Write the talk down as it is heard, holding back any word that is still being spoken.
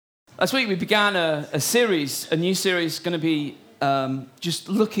Last week we began a new series, going to be just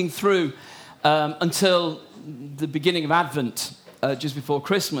looking through until the beginning of Advent, just before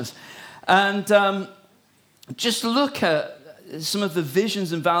Christmas. And just look at some of the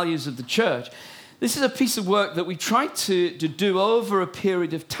visions and values of the church. This is a piece of work that we tried to do over a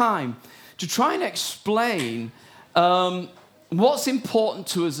period of time to try and explain what's important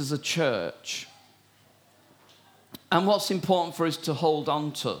to us as a church and what's important for us to hold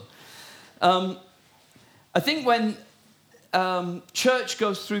on to. I think when church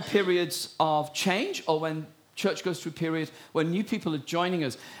goes through periods of change, or when church goes through periods when new people are joining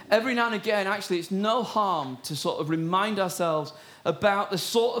us, every now and again, actually, it's no harm to sort of remind ourselves about the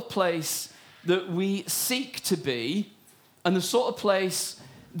sort of place that we seek to be and the sort of place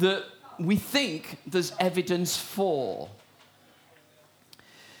that we think there's evidence for.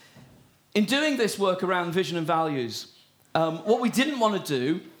 In doing this work around vision and values, what we didn't want to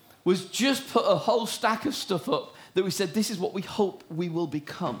do was just put a whole stack of stuff up that we said, this is what we hope we will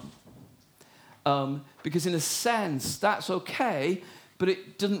become. Because in a sense, that's okay, but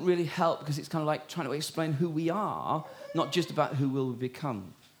it doesn't really help because it's kind of like trying to explain who we are, not just about who we'll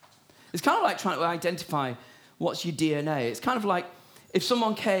become. It's kind of like trying to identify what's your DNA. It's kind of like if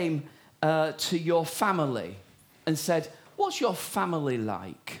someone came to your family and said, what's your family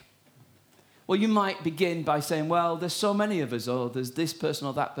like? Well, you might begin by saying, well, there's so many of us, or there's this person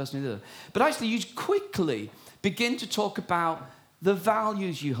or that person or the other. But actually, you quickly begin to talk about the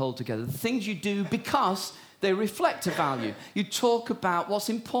values you hold together, the things you do because they reflect a value. You talk about what's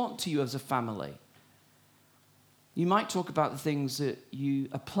important to you as a family. You might talk about the things that you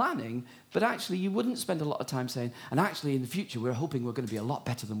are planning, but actually you wouldn't spend a lot of time saying, and actually in the future we're hoping we're going to be a lot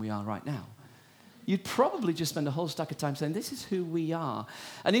better than we are right now. You'd probably just spend a whole stack of time saying, this is who we are.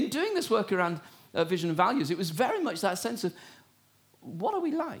 And in doing this work around vision and values, it was very much that sense of, what are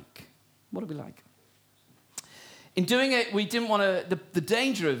we like? What are we like? In doing it, we didn't want to, the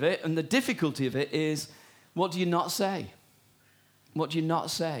danger of it and the difficulty of it is, what do you not say? What do you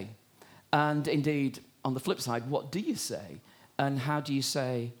not say? And indeed, on the flip side, what do you say? And how do you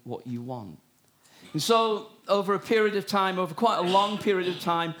say what you want? And so, over a period of time, over quite a long period of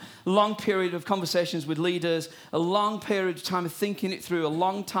time, a long period of conversations with leaders, a long period of time of thinking it through, a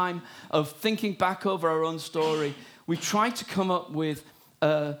long time of thinking back over our own story, we tried to come up with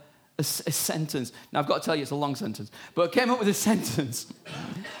a sentence. Now, I've got to tell you, it's a long sentence, but I came up with a sentence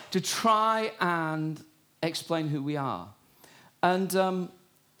to try and explain who we are. And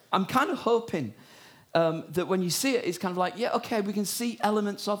I'm kind of hoping that when you see it, it's kind of like, yeah, okay, we can see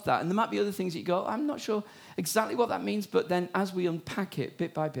elements of that. And there might be other things that you go, I'm not sure exactly what that means, but then as we unpack it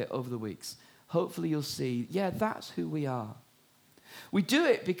bit by bit over the weeks, hopefully you'll see, yeah, that's who we are. We do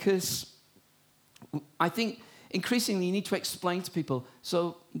it because I think increasingly you need to explain to people,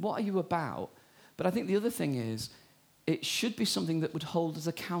 so what are you about? But I think the other thing is, it should be something that would hold us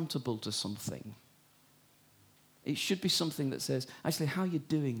accountable to something. It should be something that says, actually, how are you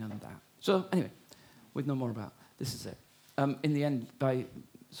doing on that? So anyway, with no more about, this is it. In the end, by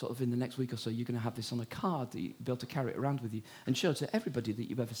sort of in the next week or so, you're going to have this on a card that you'll be able to carry it around with you and show to everybody that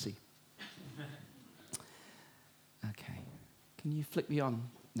you ever see. Okay. Can you flick me on,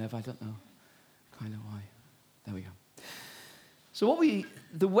 Nev? I don't know kind of why. There we go. So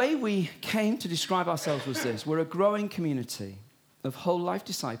the way we came to describe ourselves was this. We're a growing community of whole life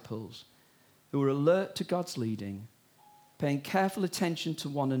disciples who are alert to God's leading, paying careful attention to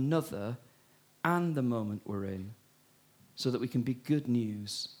one another and the moment we're in, so that we can be good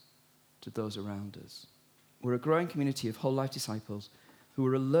news to those around us. We're a growing community of whole life disciples who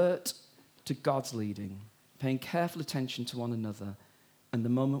are alert to God's leading, paying careful attention to one another and the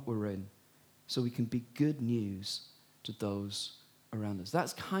moment we're in, so we can be good news to those around us.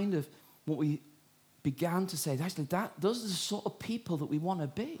 That's kind of what we began to say. Actually, those are the sort of people that we want to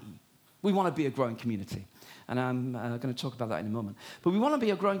be. We want to be a growing community. And I'm going to talk about that in a moment. But we want to be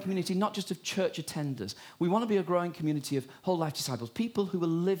a growing community not just of church attenders. We want to be a growing community of whole life disciples, people who are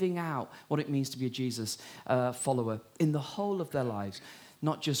living out what it means to be a Jesus follower in the whole of their lives,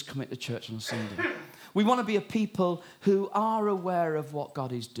 not just commit to church on a Sunday. We want to be a people who are aware of what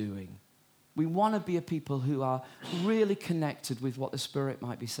God is doing. We want to be a people who are really connected with what the Spirit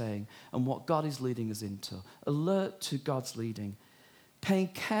might be saying and what God is leading us into, alert to God's leading, paying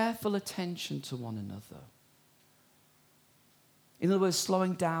careful attention to one another. In other words,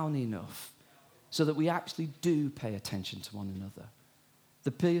 slowing down enough so that we actually do pay attention to one another.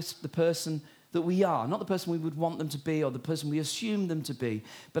 The person that we are, not the person we would want them to be or the person we assume them to be,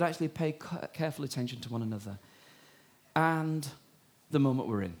 but actually pay careful attention to one another and the moment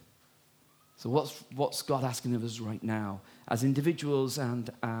we're in. So what's God asking of us right now, as individuals and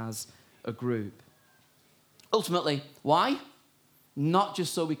as a group? Ultimately, why? Not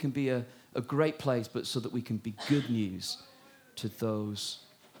just so we can be a great place, but so that we can be good news to those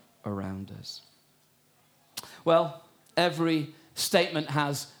around us. Well, every statement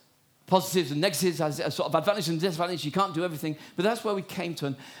has positives and negatives, has a sort of advantage and disadvantage. You can't do everything, but that's where we came to.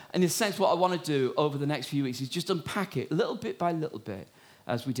 And in a sense, what I want to do over the next few weeks is just unpack it little bit by little bit,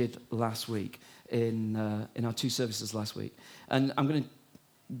 as we did last week in our 2 services last week. And I'm going to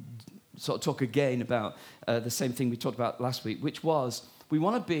sort of talk again about the same thing we talked about last week, which was we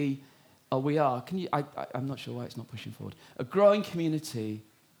want to be, or we are, I'm not sure why it's not pushing forward, a growing community,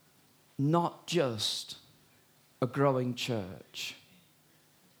 not just a growing church.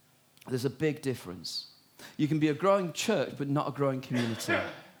 There's a big difference. You can be a growing church, but not a growing community.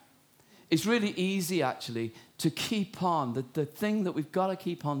 It's really easy, actually, to keep on. The thing that we've got to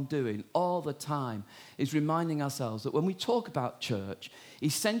keep on doing all the time is reminding ourselves that when we talk about church,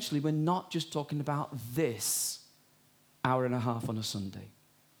 essentially we're not just talking about this hour and a half on a Sunday.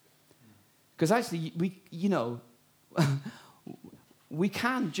 Because actually, we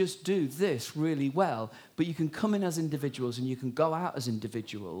can just do this really well, but you can come in as individuals and you can go out as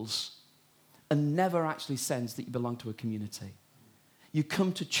individuals and never actually sense that you belong to a community. You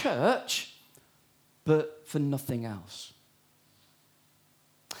come to church, but for nothing else.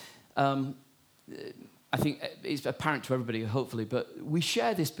 I think it's apparent to everybody, hopefully, but we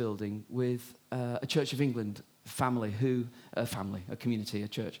share this building with a Church of England family, a community, a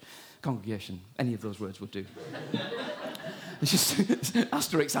church, congregation. Any of those words would do. It's just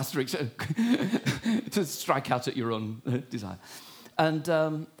asterisk, to strike out at your own desire.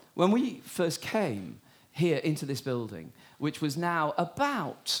 And when we first came here into this building, which was now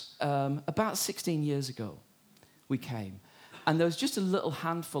about 16 years ago, we came. And there was just a little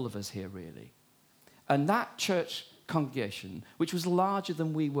handful of us here, really. And that church congregation, which was larger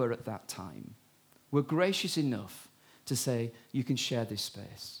than we were at that time, were gracious enough to say, you can share this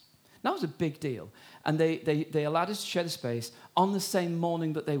space. That was a big deal. And they allowed us to share the space on the same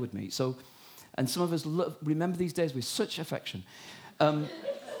morning that they would meet. So, and some of us remember these days with such affection.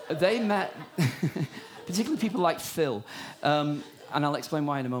 They met, particularly people like Phil, and I'll explain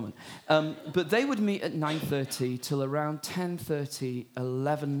why in a moment. But they would meet at 9:30 till around 10:30,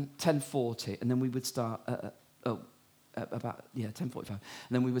 10:40, and then we would start about 10:45, and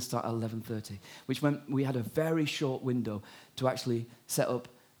then we would start at 11:30, which meant we had a very short window to actually set up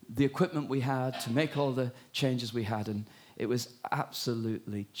the equipment we had, to make all the changes we had, and it was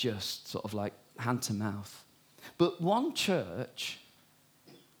absolutely just sort of like hand to mouth. But one Church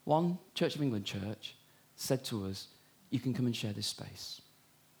of England church, said to us, you can come and share this space.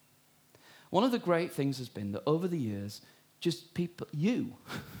 One of the great things has been that over the years, just people, you,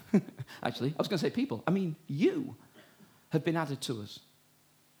 actually, I was going to say people, I mean you, have been added to us.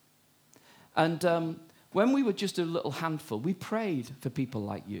 And when we were just a little handful, we prayed for people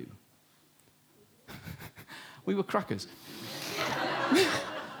like you. We were crackers.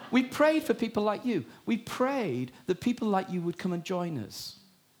 We prayed for people like you. We prayed that people like you would come and join us.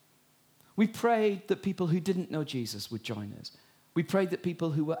 We prayed that people who didn't know Jesus would join us. We prayed that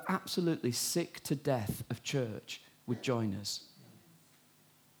people who were absolutely sick to death of church would join us.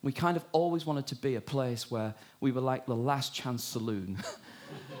 We kind of always wanted to be a place where we were like the last chance saloon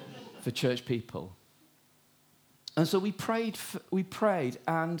for church people. And so we prayed,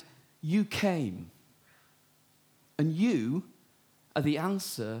 and you came. And you are the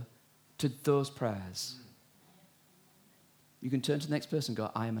answer to those prayers. You can turn to the next person and go,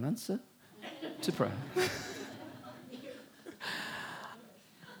 I am an answer to prayer.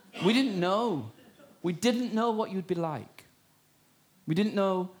 We didn't know. We didn't know what you'd be like. We didn't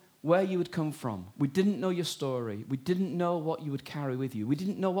know where you would come from. We didn't know your story. We didn't know what you would carry with you. We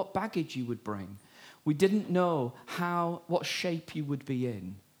didn't know what baggage you would bring. We didn't know what shape you would be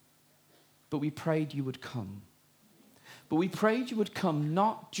in. But we prayed you would come. But we prayed you would come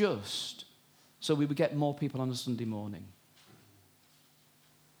not just so we would get more people on a Sunday morning.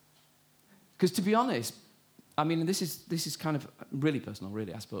 Because to be honest, I mean, this is kind of really personal,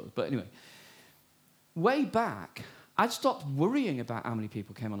 really, I suppose. But anyway, way back, I'd stopped worrying about how many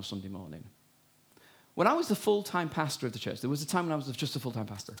people came on a Sunday morning. When I was the full-time pastor of the church, there was a time when I was just a full-time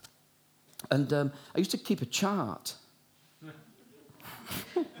pastor. And I used to keep a chart.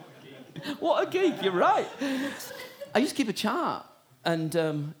 What a geek, you're right. I used to keep a chart. And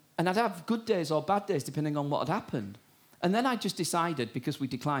I'd have good days or bad days, depending on what had happened. And then I just decided, because we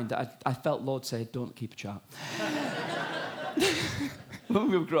declined, that I felt Lord say, don't keep a chart. When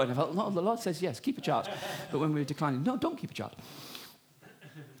we were growing, I felt, no, the Lord says, yes, keep a chart. But when we were declining, no, don't keep a chart.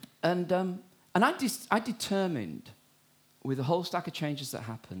 And And I determined, with a whole stack of changes that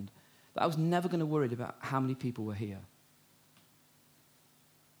happened, that I was never going to worry about how many people were here.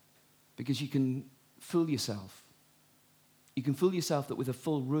 Because you can fool yourself. You can fool yourself that with a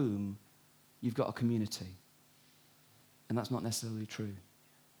full room, you've got a community. And that's not necessarily true.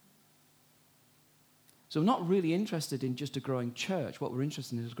 So I'm not really interested in just a growing church. What we're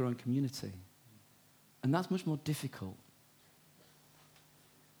interested in is a growing community. And that's much more difficult.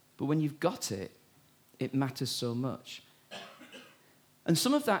 But when you've got it, it matters so much. And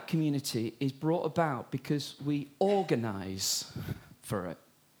some of that community is brought about because we organize for it.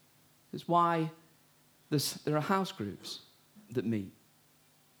 That's why there are house groups that meet,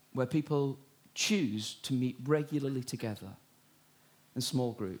 where people choose to meet regularly together, and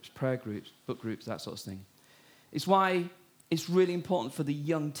small groups, prayer groups, book groups, that sort of thing. It's why it's really important for the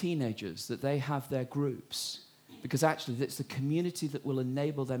young teenagers that they have their groups, because actually it's the community that will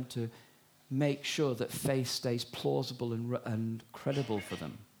enable them to make sure that faith stays plausible and credible for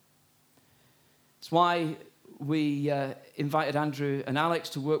them. It's why we invited Andrew and Alex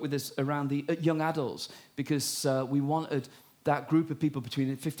to work with us around the young adults, because we wanted that group of people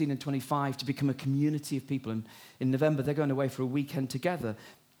between 15 and 25 to become a community of people. And in November, they're going away for a weekend together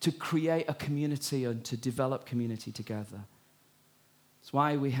to create a community and to develop community together. It's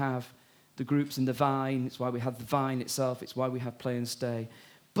why we have the groups in the Vine. It's why we have the Vine itself. It's why we have Play and Stay.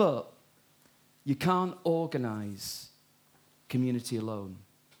 But you can't organize community alone.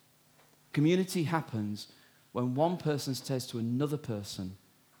 Community happens when one person says to another person,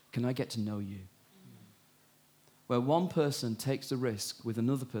 "Can I get to know you?" Where one person takes the risk with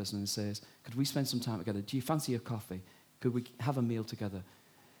another person and says, "Could we spend some time together? Do you fancy a coffee? Could we have a meal together?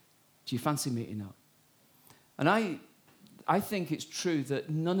 Do you fancy meeting up?" And I think it's true that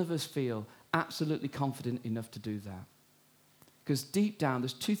none of us feel absolutely confident enough to do that. Because deep down,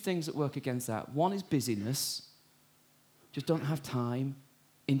 there's two things that work against that. One is busyness, just don't have time,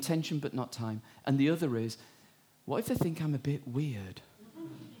 intention but not time. And the other is, what if they think I'm a bit weird?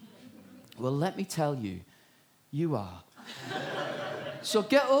 Well, let me tell you, you are. So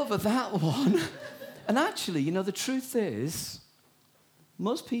get over that one. And actually, you know, the truth is,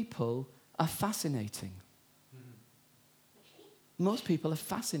 most people are fascinating. Most people are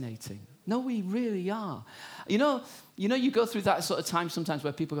fascinating. No, we really are. You know, you go through that sort of time sometimes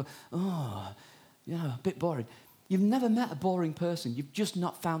where people go, "Oh, yeah, a bit boring." You've never met a boring person. You've just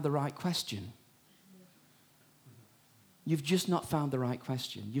not found the right question. You've just not found the right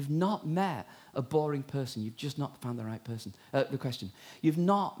question. You've not met a boring person. You've just not found the right person. The question. You've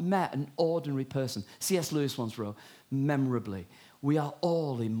not met an ordinary person. C.S. Lewis once wrote, memorably, "We are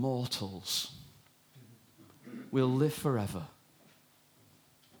all immortals. We'll live forever."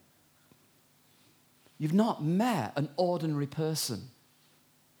 You've not met an ordinary person.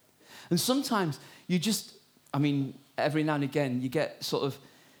 And sometimes you just, every now and again, you get sort of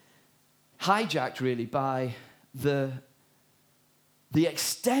hijacked really by the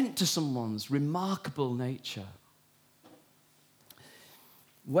extent to someone's remarkable nature.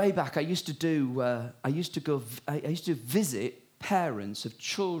 Way back, I used to visit parents of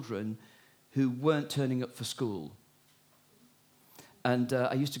children who weren't turning up for school. And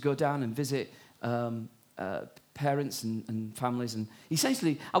I used to go down and visit parents and families, and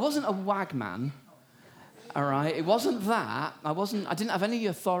essentially, I wasn't a wag man, all right? It wasn't that. I didn't have any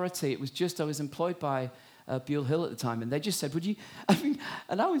authority. It was just I was employed by Buell Hill at the time, and they just said, "Would you?"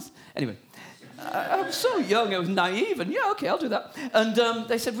 And I was so young, I was naive, and yeah, okay, I'll do that. And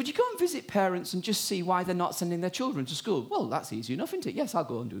they said, "Would you go and visit parents and just see why they're not sending their children to school?" Well, that's easy enough, isn't it? Yes, I'll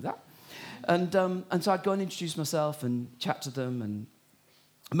go and do that. And so I'd go and introduce myself and chat to them. And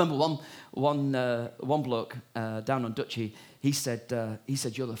I remember one bloke down on Dutchy. He said,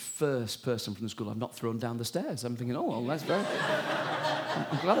 "You're the first person from the school I've not thrown down the stairs." I'm thinking, "Oh, well, that's very.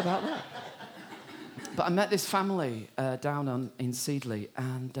 I'm glad about that." But I met this family down in Seedley,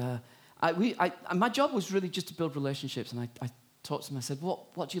 and my job was really just to build relationships. And I talked to them. I said,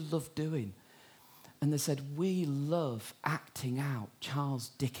 "What do you love doing?" And they said, "We love acting out Charles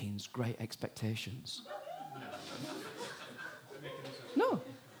Dickens' Great Expectations." No,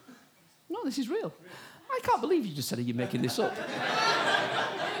 this is real. I can't believe you just said, "Are you making this up?"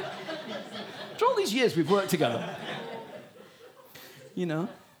 For all these years we've worked together. You know,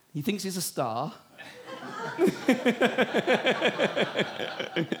 he thinks he's a star.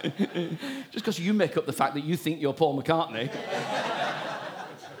 Just because you make up the fact that you think you're Paul McCartney.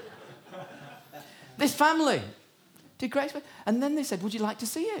 This family did great. And then they said, "Would you like to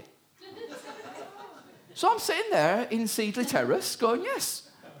see it?" So I'm sitting there in Seedley Terrace going, "Yes,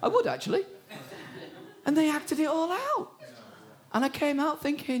 I would actually." And they acted it all out. And I came out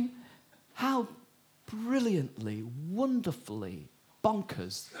thinking, how brilliantly, wonderfully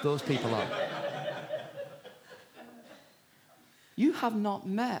bonkers those people are. You have not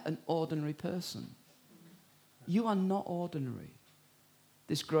met an ordinary person. You are not ordinary.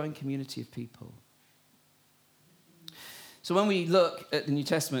 This growing community of people. So when we look at the New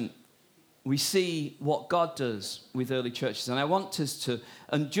Testament, we see what God does with early churches. And I want us to,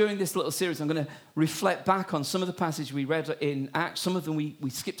 and during this little series, I'm going to reflect back on some of the passages we read in Acts. Some of them we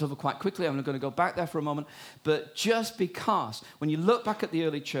skipped over quite quickly. I'm going to go back there for a moment. But just because, when you look back at the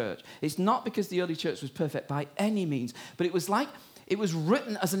early church, it's not because the early church was perfect by any means, but it was like, it was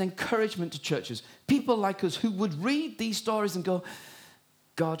written as an encouragement to churches. People like us who would read these stories and go,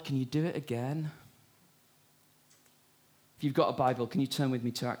 God, can you do it again? If you've got a Bible, can you turn with me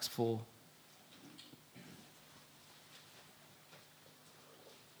to Acts 4?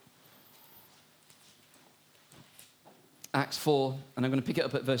 Acts 4, and I'm going to pick it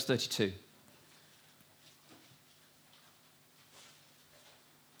up at verse 32.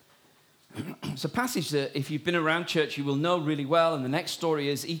 It's a passage that if you've been around church, you will know really well, and the next story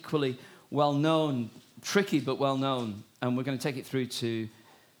is equally well known, tricky but well known, and we're going to take it through to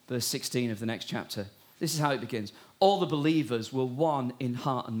verse 16 of the next chapter. This is how it begins. All the believers were one in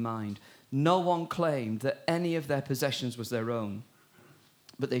heart and mind. No one claimed that any of their possessions was their own,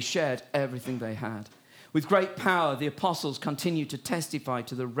 but they shared everything they had. With great power, the apostles continued to testify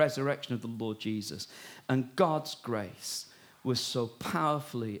to the resurrection of the Lord Jesus, and God's grace was so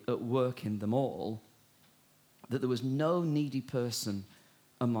powerfully at work in them all that there was no needy person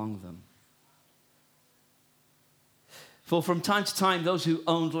among them. For from time to time, those who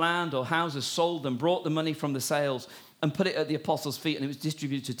owned land or houses sold them, brought the money from the sales, and put it at the apostles' feet, and it was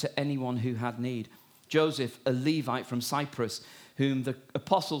distributed to anyone who had need. Joseph, a Levite from Cyprus, whom the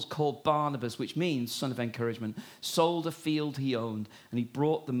apostles called Barnabas, which means son of encouragement, sold a field he owned, and he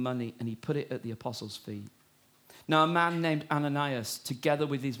brought the money and he put it at the apostles' feet. Now a man named Ananias, together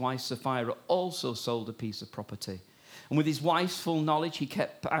with his wife Sapphira, also sold a piece of property. And with his wife's full knowledge, he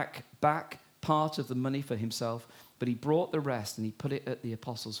kept back part of the money for himself, but he brought the rest and he put it at the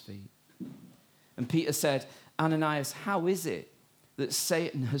apostles' feet. And Peter said, Ananias, how is it that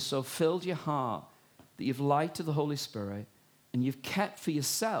Satan has so filled your heart that you've lied to the Holy Spirit and you've kept for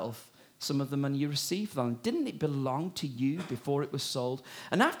yourself some of the money you received from them? Didn't it belong to you before it was sold?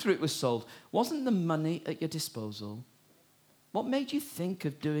 And after it was sold, wasn't the money at your disposal? What made you think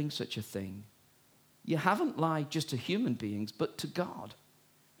of doing such a thing? You haven't lied just to human beings, but to God.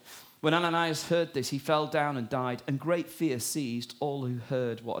 When Ananias heard this, he fell down and died, and great fear seized all who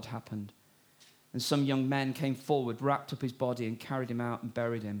heard what had happened. And some young men came forward, wrapped up his body, and carried him out and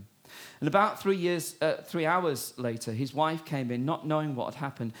buried him. And about 3 hours later, his wife came in, not knowing what had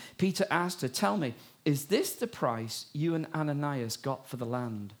happened. Peter asked her, tell me, is this the price you and Ananias got for the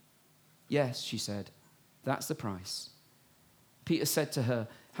land? Yes, she said, that's the price. Peter said to her,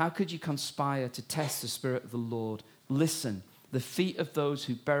 how could you conspire to test the Spirit of the Lord? Listen, the feet of those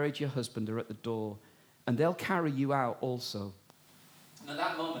who buried your husband are at the door, and they'll carry you out also. And at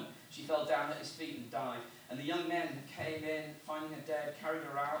that moment, she fell down at his feet and died. And the young men who came in, finding her dead, carried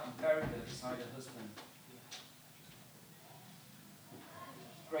her out and buried her beside her husband.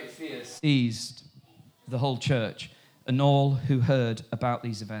 Great fear seized the whole church and all who heard about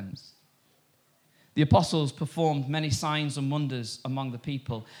these events. The apostles performed many signs and wonders among the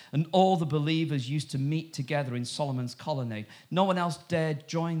people, and all the believers used to meet together in Solomon's colonnade. No one else dared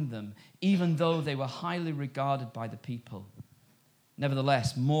join them, even though they were highly regarded by the people.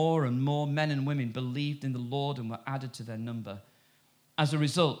 Nevertheless, more and more men and women believed in the Lord and were added to their number. As a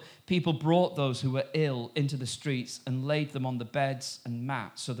result, people brought those who were ill into the streets and laid them on the beds and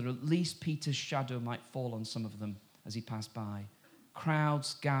mats so that at least Peter's shadow might fall on some of them as he passed by.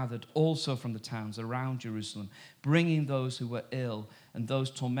 Crowds gathered also from the towns around Jerusalem, bringing those who were ill and those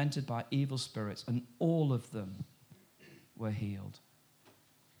tormented by evil spirits, and all of them were healed.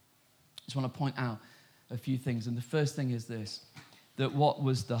 I just want to point out a few things, and the first thing is this, that what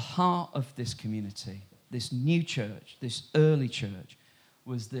was the heart of this community, this new church, this early church,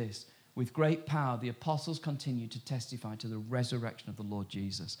 was this. With great power, the apostles continued to testify to the resurrection of the Lord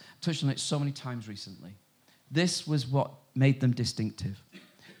Jesus. I've touched on it so many times recently. This was what made them distinctive.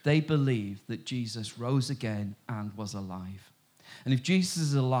 They believed that Jesus rose again and was alive. And if Jesus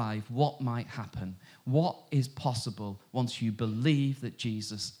is alive, what might happen? What is possible once you believe that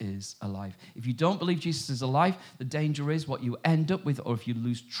Jesus is alive? If you don't believe Jesus is alive, the danger is what you end up with, or if you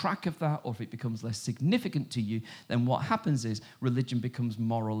lose track of that, or if it becomes less significant to you, then what happens is religion becomes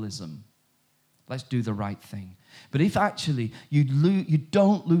moralism. Let's do the right thing. But if actually you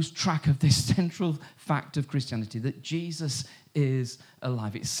don't lose track of this central fact of Christianity, that Jesus is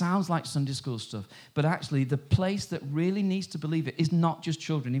alive. It sounds like Sunday school stuff, but actually the place that really needs to believe it is not just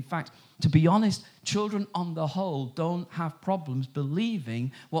children. In fact, to be honest, children on the whole don't have problems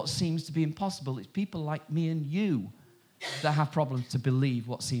believing what seems to be impossible. It's people like me and you that have problems to believe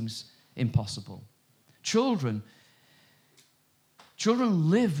what seems impossible. Children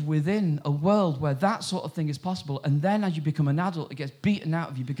live within a world where that sort of thing is possible, and then as you become an adult, it gets beaten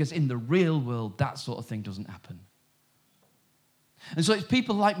out of you because in the real world, that sort of thing doesn't happen. And so it's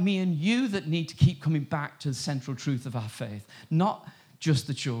people like me and you that need to keep coming back to the central truth of our faith, not just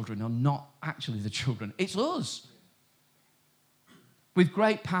the children, or not actually the children. It's us. With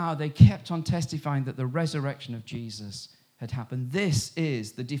great power, they kept on testifying that the resurrection of Jesus had happened. This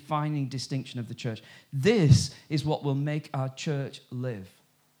is the defining distinction of the church. This is what will make our church live.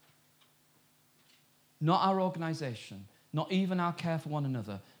 Not our organization, not even our care for one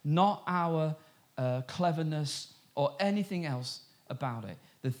another, not our cleverness or anything else about it.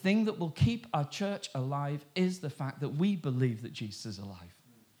 The thing that will keep our church alive is the fact that we believe that Jesus is alive.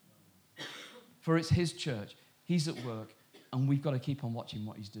 For it's his church, he's at work, and we've got to keep on watching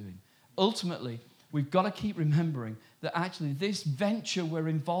what he's doing. Ultimately, we've got to keep remembering that actually this venture we're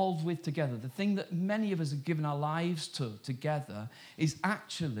involved with together, the thing that many of us have given our lives to together, is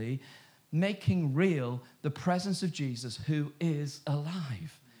actually making real the presence of Jesus who is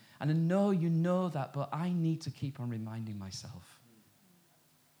alive. And I know you know that, but I need to keep on reminding myself.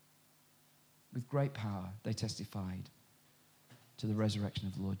 With great power, they testified to the resurrection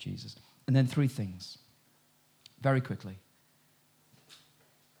of the Lord Jesus. And then 3 things, very quickly.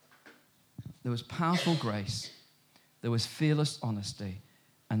 There was powerful grace, there was fearless honesty,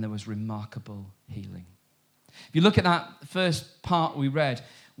 and there was remarkable healing. If you look at that first part we read,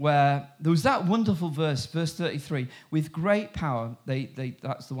 where there was that wonderful verse 33, with great power,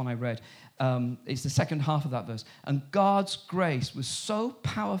 that's the one I read. It's the second half of that verse. And God's grace was so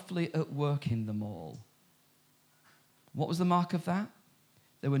powerfully at work in them all. What was the mark of that?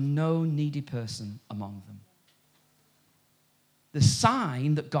 There were no needy person among them. The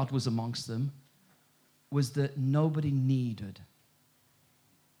sign that God was amongst them was that nobody needed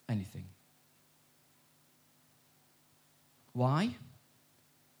anything. Why?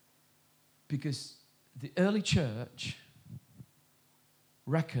 Because the early church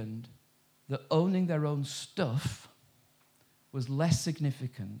reckoned that owning their own stuff was less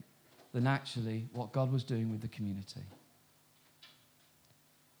significant than actually what God was doing with the community.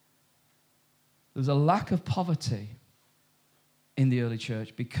 There was a lack of poverty in the early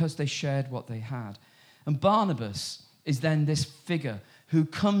church because they shared what they had. And Barnabas is then this figure who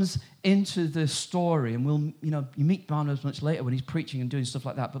comes into the story, and you meet Barnabas much later when he's preaching and doing stuff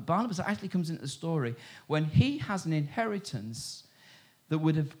like that, but Barnabas actually comes into the story when he has an inheritance that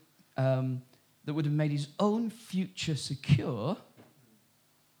would have made his own future secure,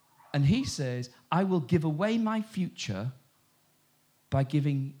 and he says, I will give away my future by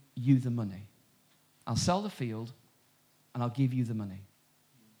giving you the money. I'll sell the field, and I'll give you the money.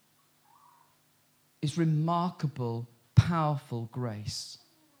 It's remarkable, powerful grace.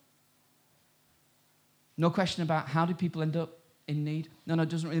 No question about how did people end up in need. No, it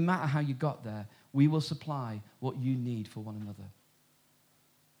doesn't really matter how you got there. We will supply what you need for one another.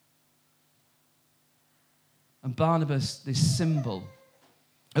 And Barnabas, this symbol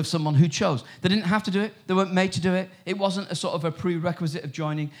of someone who chose. They didn't have to do it. They weren't made to do it. It wasn't a sort of a prerequisite of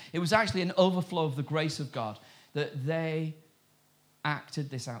joining. It was actually an overflow of the grace of God that they acted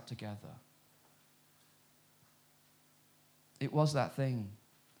this out together. It was that thing.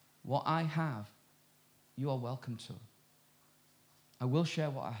 What I have, you are welcome to. I will share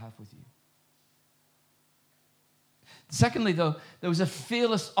what I have with you. Secondly, though, there was a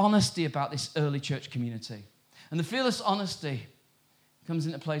fearless honesty about this early church community. And the fearless honesty comes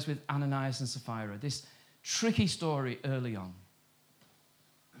into place with Ananias and Sapphira, this tricky story early on.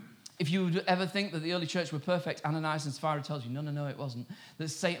 If you would ever think that the early church were perfect, Ananias and Sapphira tells you, no, it wasn't. That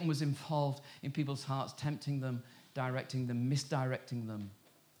Satan was involved in people's hearts, tempting them, directing them, misdirecting them,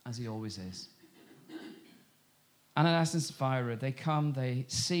 as he always is. Ananias and Sapphira, they come,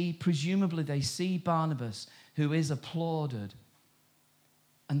 presumably they see Barnabas, who is applauded,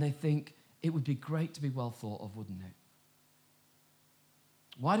 and they think, it would be great to be well thought of, wouldn't it?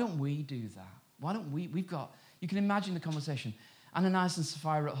 Why don't we do that? Why don't we've got, you can imagine the conversation. Ananias and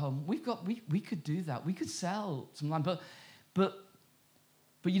Sapphira at home, we could do that. We could sell some land, but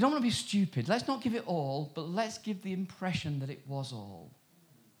you don't want to be stupid. Let's not give it all, but let's give the impression that it was all.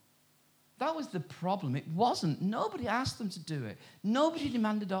 That was the problem. It wasn't. Nobody asked them to do it. Nobody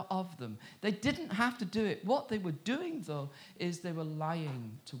demanded of them. They didn't have to do it. What they were doing, though, is they were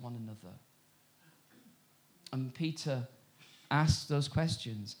lying to one another. And Peter asks those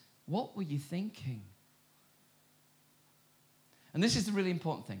questions. What were you thinking? And this is the really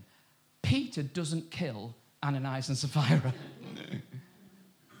important thing. Peter doesn't kill Ananias and Sapphira.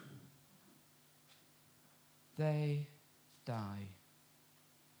 They die.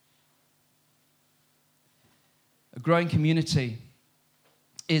 A growing community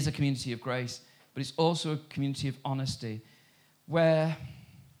is a community of grace, but it's also a community of honesty where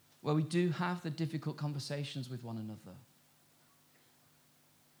we do have the difficult conversations with one another.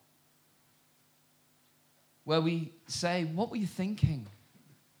 Where we say, what were you thinking?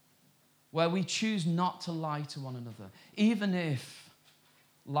 Where we choose not to lie to one another, even if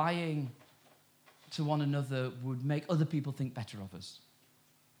lying to one another would make other people think better of us.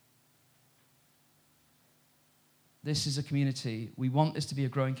 This is a community, we want this to be a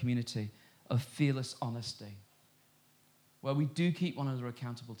growing community of fearless honesty, where we do keep one another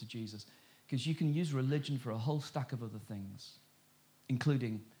accountable to Jesus, because you can use religion for a whole stack of other things,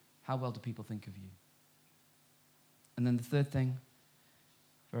 including how well do people think of you. And then the third thing,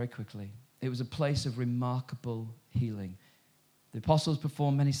 very quickly, it was a place of remarkable healing. The apostles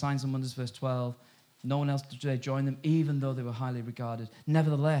performed many signs and wonders, verse 12. No one else did join them, even though they were highly regarded.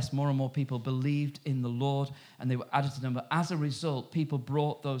 Nevertheless, more and more people believed in the Lord, and they were added to the number. As a result, people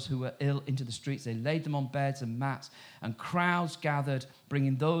brought those who were ill into the streets. They laid them on beds and mats, and crowds gathered,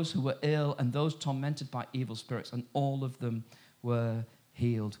 bringing those who were ill and those tormented by evil spirits, and all of them were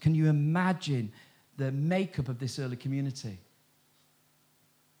healed. Can you imagine the makeup of this early community?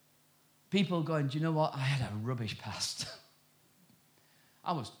 People going, do you know what? I had a rubbish past.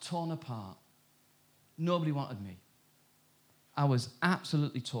 I was torn apart. Nobody wanted me. I was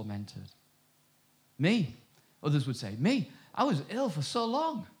absolutely tormented. Me, others would say, me, I was ill for so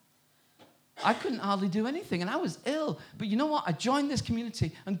long. I couldn't hardly do anything, and I was ill. But you know what? I joined this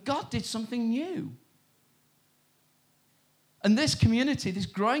community, and God did something new. And this community, this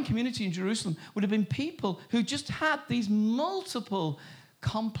growing community in Jerusalem, would have been people who just had these multiple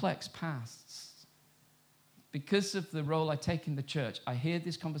complex pasts. Because of the role I take in the church, I hear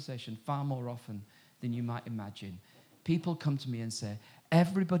this conversation far more often than you might imagine. People come to me and say,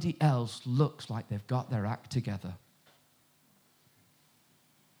 everybody else looks like they've got their act together.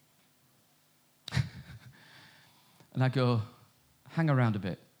 And I go, hang around a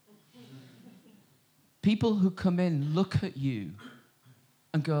bit. People who come in look at you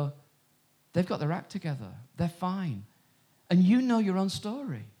and go, they've got their act together. They're fine. And you know your own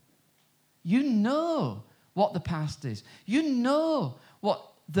story. You know what the past is. You know what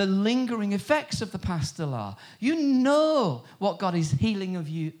the lingering effects of the past still are. You know what God is healing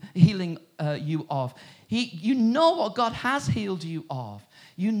you of. You know what God has healed you of.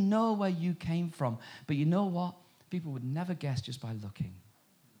 You know where you came from. But you know what? People would never guess just by looking.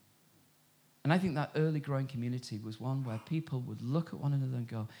 And I think that early growing community was one where people would look at one another and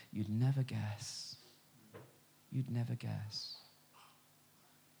go, you'd never guess. You'd never guess.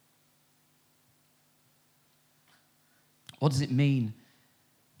 What does it mean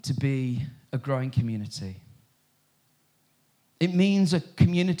to be a growing community? It means a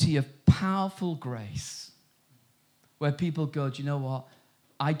community of powerful grace where people go, do you know what?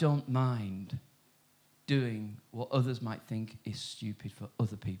 I don't mind doing what others might think is stupid for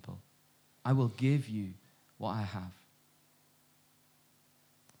other people. I will give you what I have.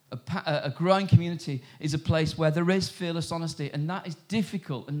 A growing community is a place where there is fearless honesty, and that is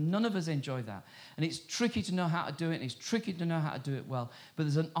difficult, and none of us enjoy that. And it's tricky to know how to do it, and it's tricky to know how to do it well. But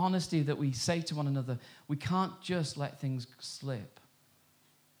there's an honesty that we say to one another. We can't just let things slip.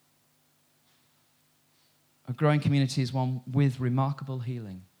 A growing community is one with remarkable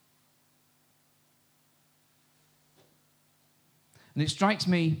healing. And it strikes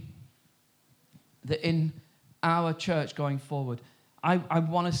me that in our church going forward, I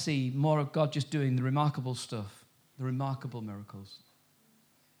want to see more of God just doing the remarkable stuff, the remarkable miracles.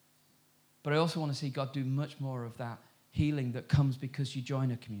 But I also want to see God do much more of that healing that comes because you join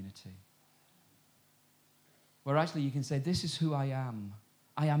a community. Where actually you can say, this is who I am.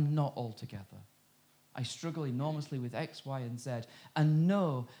 I am not altogether. I struggle enormously with X, Y, and Z, and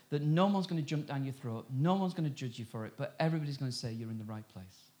know that no one's going to jump down your throat, no one's going to judge you for it, but everybody's going to say you're in the right place.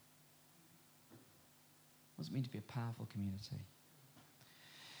 What does it mean to be a powerful community?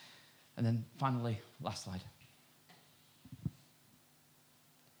 And then finally, last slide.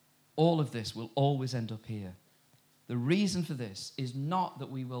 All of this will always end up here. The reason for this is not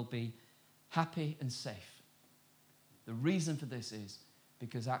that we will be happy and safe. The reason for this is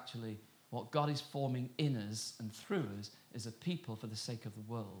because actually what God is forming in us and through us is a people for the sake of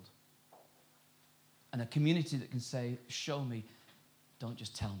the world. And a community that can say, show me, don't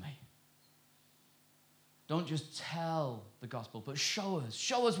just tell me. Don't just tell the gospel, but show us.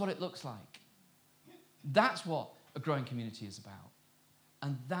 Show us what it looks like. That's what a growing community is about.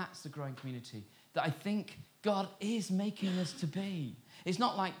 And that's the growing community that I think God is making us to be. It's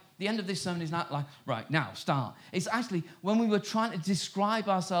not like the end of this sermon is not like, right, now, start. It's actually when we were trying to describe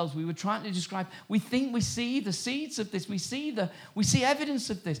ourselves, we think we see the seeds of this. We see evidence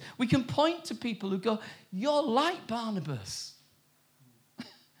of this. We can point to people who go, you're like Barnabas.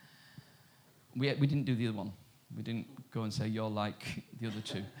 We didn't do the other one. We didn't go and say, you're like the other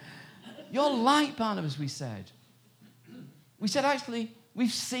two. You're like Barnabas, we said. We said, actually,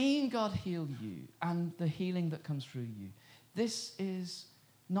 we've seen God heal you and the healing that comes through you. This is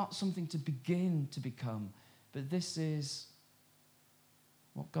not something to begin to become, but this is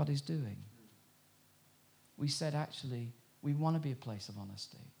what God is doing. We said, actually, we want to be a place of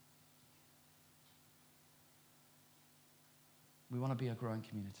honesty. We want to be a growing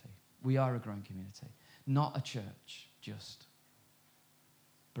community. We are a growing community. Not a church, just,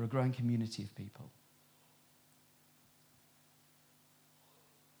 but a growing community of people.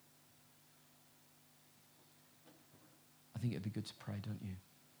 I think it'd be good to pray, don't you?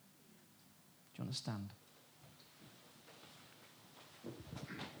 Do you understand?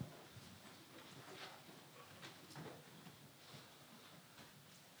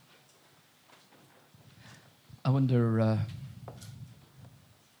 I wonder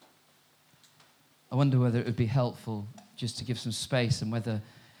whether it would be helpful just to give some space, and whether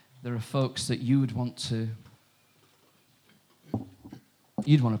there are folks that you'd want to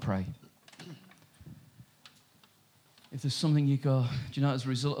pray. If there's something you go, do you know, as a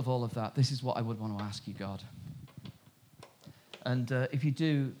result of all of that, this is what I would want to ask you, God. And if you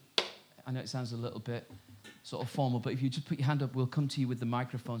do, I know it sounds a little bit sort of formal, but if you just put your hand up, we'll come to you with the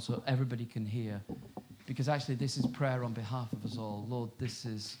microphone so everybody can hear. Because actually this is prayer on behalf of us all. Lord, this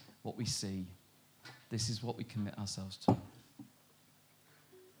is what we see. This is what we commit ourselves to.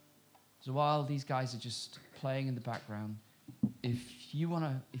 So while these guys are just playing in the background, if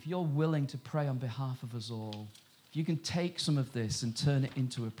you're willing to pray on behalf of us all, if you can take some of this and turn it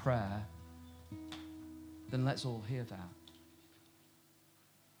into a prayer, then let's all hear that.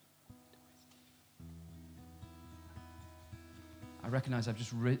 I recognize I've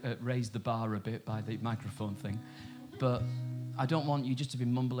just raised the bar a bit by the microphone thing, but I don't want you just to be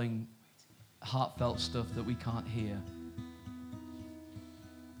mumbling heartfelt stuff that we can't hear.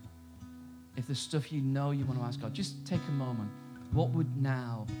 If there's stuff you know you want to ask God, just take a moment. What would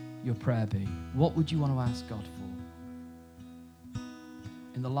now your prayer be? What would you want to ask God for?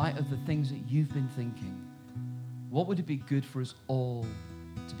 In the light of the things that you've been thinking, what would it be good for us all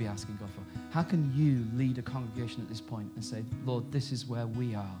to be asking God for? How can you lead a congregation at this point and say, Lord, this is where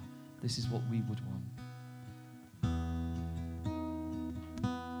we are. This is what we would want.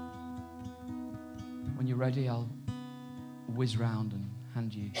 When you're ready, I'll whiz round and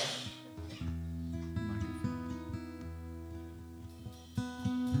hand you the microphone.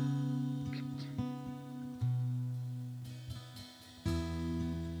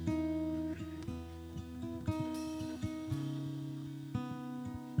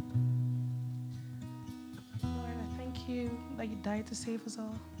 Lord, I thank you that you died to save us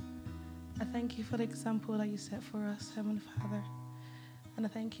all. I thank you for the example that you set for us, Heavenly Father. And I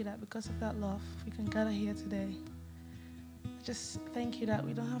thank you that because of that love, we can gather here today. I just thank you that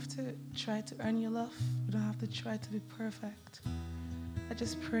we don't have to try to earn your love. We don't have to try to be perfect. I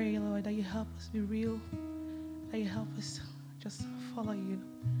just pray, Lord, that you help us be real, that you help us just follow you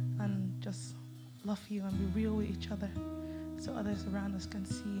and just love you and be real with each other so others around us can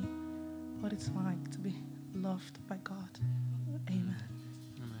see what it's like to be loved by God. Amen.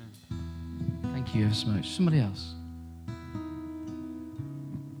 Amen. Thank you so much. Somebody else.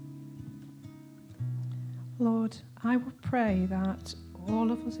 Lord, I would pray that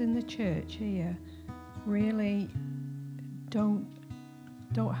all of us in the church here really don't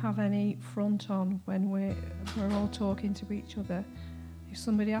have any front on when we're all talking to each other. If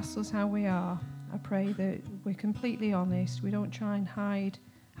somebody asks us how we are, I pray that we're completely honest. We don't try and hide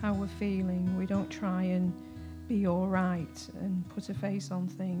how we're feeling. We don't try and be all right and put a face on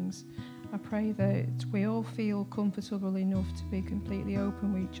things. I pray that we all feel comfortable enough to be completely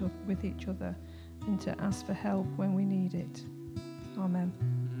open with each other and to ask for help when we need it. Amen.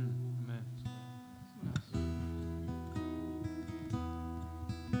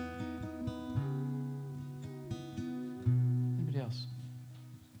 Anybody else?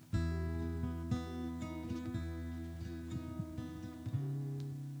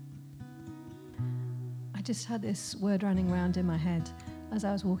 I just had this word running around in my head as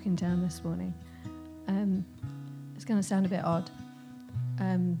I was walking down this morning. It's going to sound a bit odd.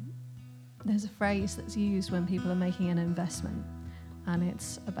 there's a phrase that's used when people are making an investment, and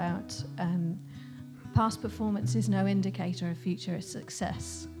it's about past performance is no indicator of future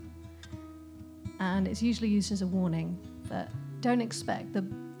success. And it's usually used as a warning that don't expect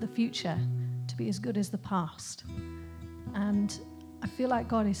the future to be as good as the past. And I feel like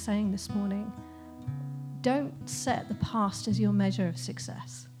God is saying this morning, don't set the past as your measure of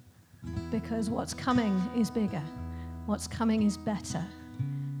success, because what's coming is bigger. What's coming is better.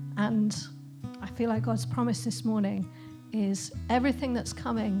 And I feel like God's promise this morning is everything that's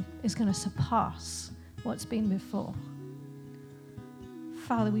coming is going to surpass what's been before.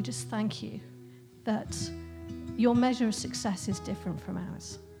 Father, we just thank you that your measure of success is different from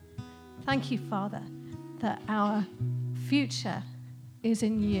ours. Thank you, Father, that our future is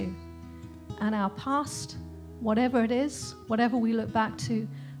in you, and our past, whatever it is, whatever we look back to,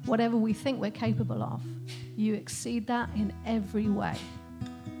 whatever we think we're capable of, you exceed that in every way.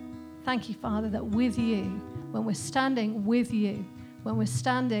 Thank you, Father, that with you, when we're standing with you, when we're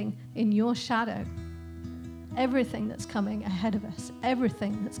standing in your shadow, everything that's coming ahead of us,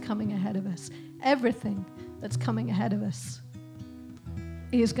 everything that's coming ahead of us, everything that's coming ahead of us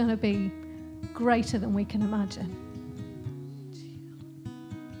is going to be greater than we can imagine.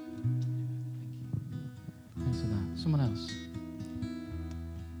 Thanks for that. Someone else.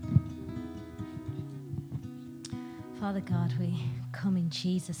 Father God, we come in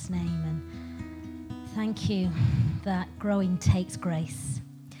Jesus' name and thank you that growing takes grace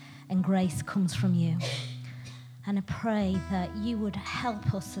and grace comes from you. And I pray that you would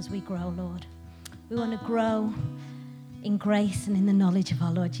help us as we grow, Lord. We want to grow in grace and in the knowledge of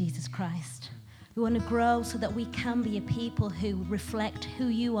our Lord Jesus Christ. We want to grow so that we can be a people who reflect who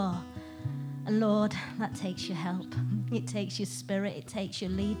you are. And Lord, that takes your help. It takes your spirit. It takes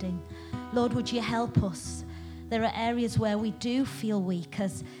your leading. Lord, would you help us? There are areas where we do feel weak,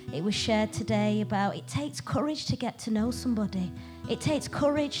 as it was shared today about it takes courage to get to know somebody. It takes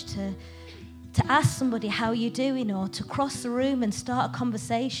courage to ask somebody how you're doing, or to cross the room and start a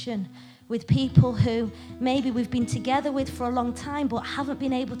conversation with people who maybe we've been together with for a long time but haven't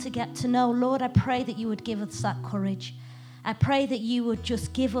been able to get to know. Lord, I pray that you would give us that courage. I pray that you would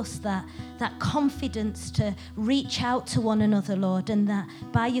just give us that confidence to reach out to one another, Lord, and that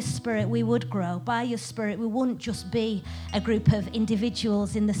by your Spirit we would grow. By your Spirit we wouldn't just be a group of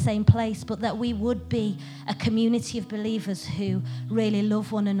individuals in the same place, but that we would be a community of believers who really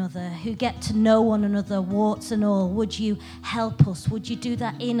love one another, who get to know one another, warts and all. Would you help us? Would you do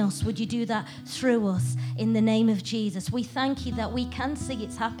that in us? Would you do that through us? In the name of Jesus, we thank you that we can see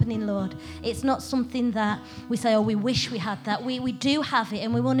it's happening, Lord. It's not something that we say, oh, we wish we had that. We do have it,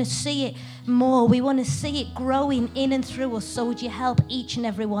 and we want to see it more. We want to see it growing in and through us. So would you help each and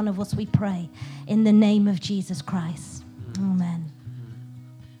every one of us, we pray, in the name of Jesus Christ. Amen.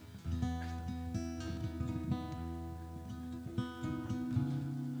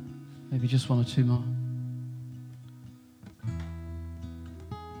 Maybe just one or two more.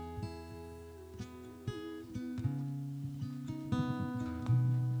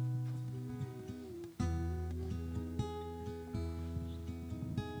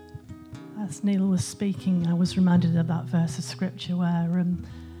 As Neil was speaking, I was reminded of that verse of scripture where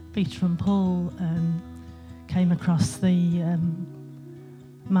Peter and Paul came across the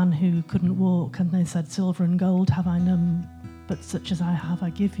man who couldn't walk, and they said, "Silver and gold have I none, but such as I have I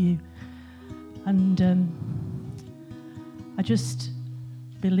give you." And I just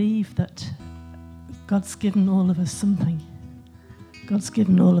believe that God's given all of us something. God's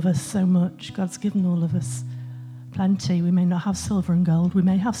given all of us so much. God's given all of us plenty. We may not have silver and gold. We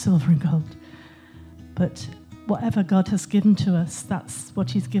may have silver and gold. But whatever God has given to us, that's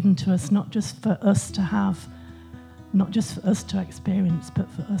what he's given to us, not just for us to have, not just for us to experience,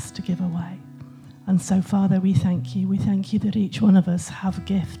 but for us to give away. And so, Father, we thank you. We thank you that each one of us have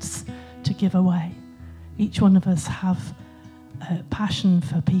gifts to give away. Each one of us have passion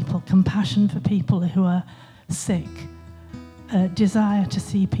for people, compassion for people who are sick, desire to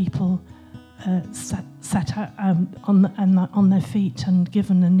see people set out on their feet and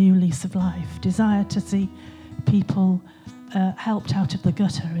given a new lease of life, desire to see people helped out of the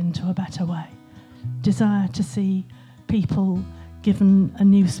gutter into a better way, desire to see people given a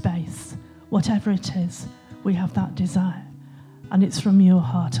new space. Whatever it is, we have that desire, and it's from your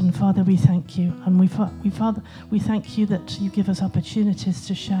heart. And Father, we thank you, and we thank you that you give us opportunities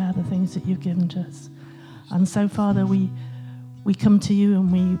to share the things that you've given to us. And so, Father, we come to you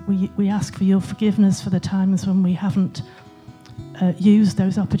and we ask for your forgiveness for the times when we haven't used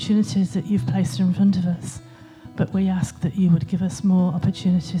those opportunities that you've placed in front of us. But we ask that you would give us more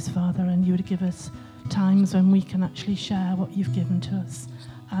opportunities, Father, and you would give us times when we can actually share what you've given to us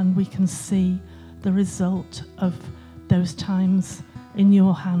and we can see the result of those times in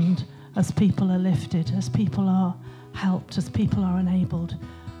your hand as people are lifted, as people are helped, as people are enabled,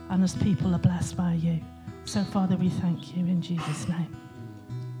 and as people are blessed by you. So, Father, we thank you in Jesus' name.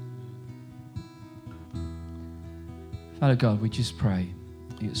 Father God, we just pray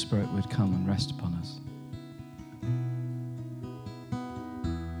that your Spirit would come and rest upon us.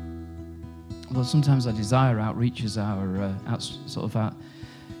 Lord, sometimes our desire outreaches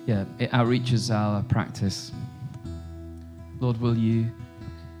it outreaches our practice. Lord, will you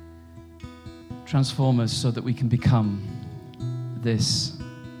transform us so that we can become this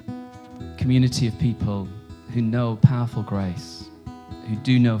community of people who know powerful grace, who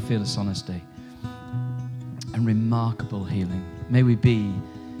do know fearless honesty and remarkable healing. May we be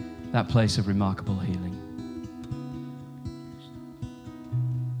that place of remarkable healing.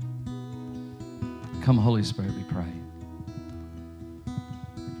 Come, Holy Spirit, we pray.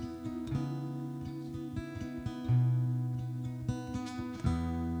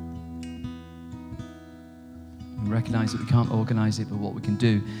 We recognize that we can't organize it, but what we can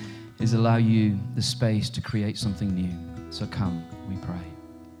do is allow you the space to create something new. So come, we pray.